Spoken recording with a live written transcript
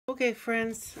Okay,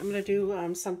 friends, I'm going to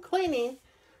do some cleaning.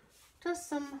 Just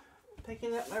some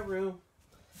picking up my room.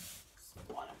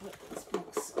 I want to put these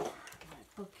books in my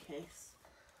bookcase.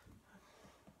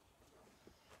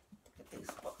 Look at these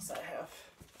books I have.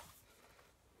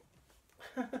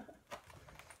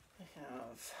 I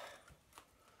have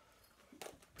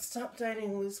Stop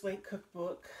Dieting, Lose Weight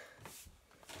Cookbook.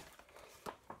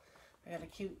 I got a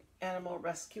cute animal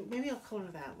rescue. Maybe I'll color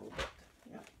that a little bit.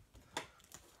 Yeah.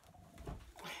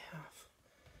 I have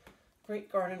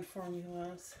Great Garden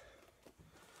Formulas.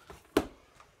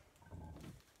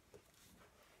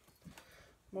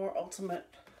 More Ultimate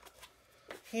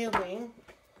Healing.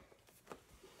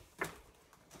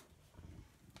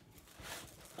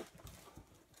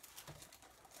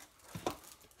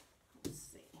 Let's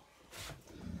see.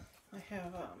 I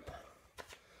have a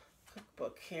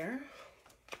cookbook here.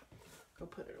 Go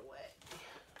put it away.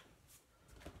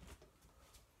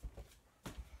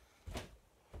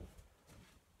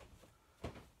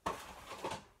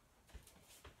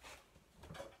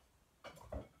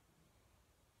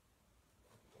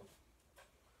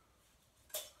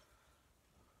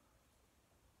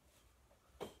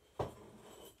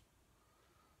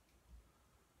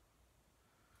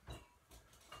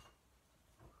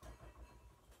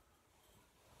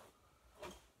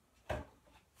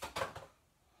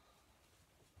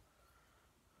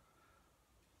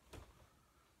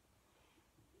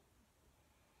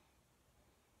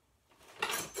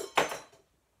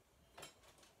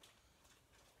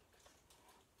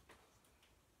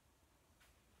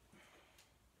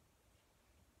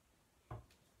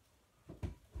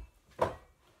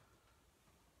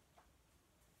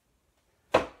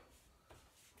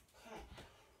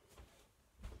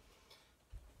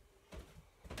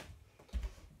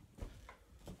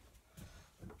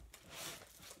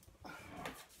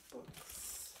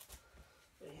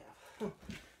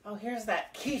 Oh, here's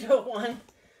that keto one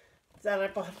that I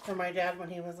bought for my dad when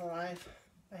he was alive.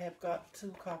 I have got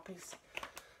 2 copies.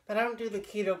 But I don't do the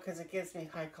keto because it gives me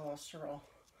high cholesterol.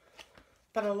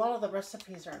 But a lot of the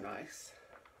recipes are nice.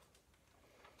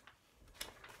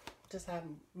 Just have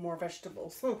more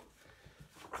vegetables. That's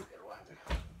a good one.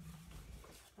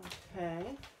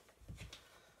 Okay.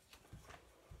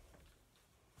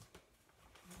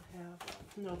 I have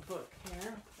a notebook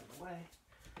here. Put it away.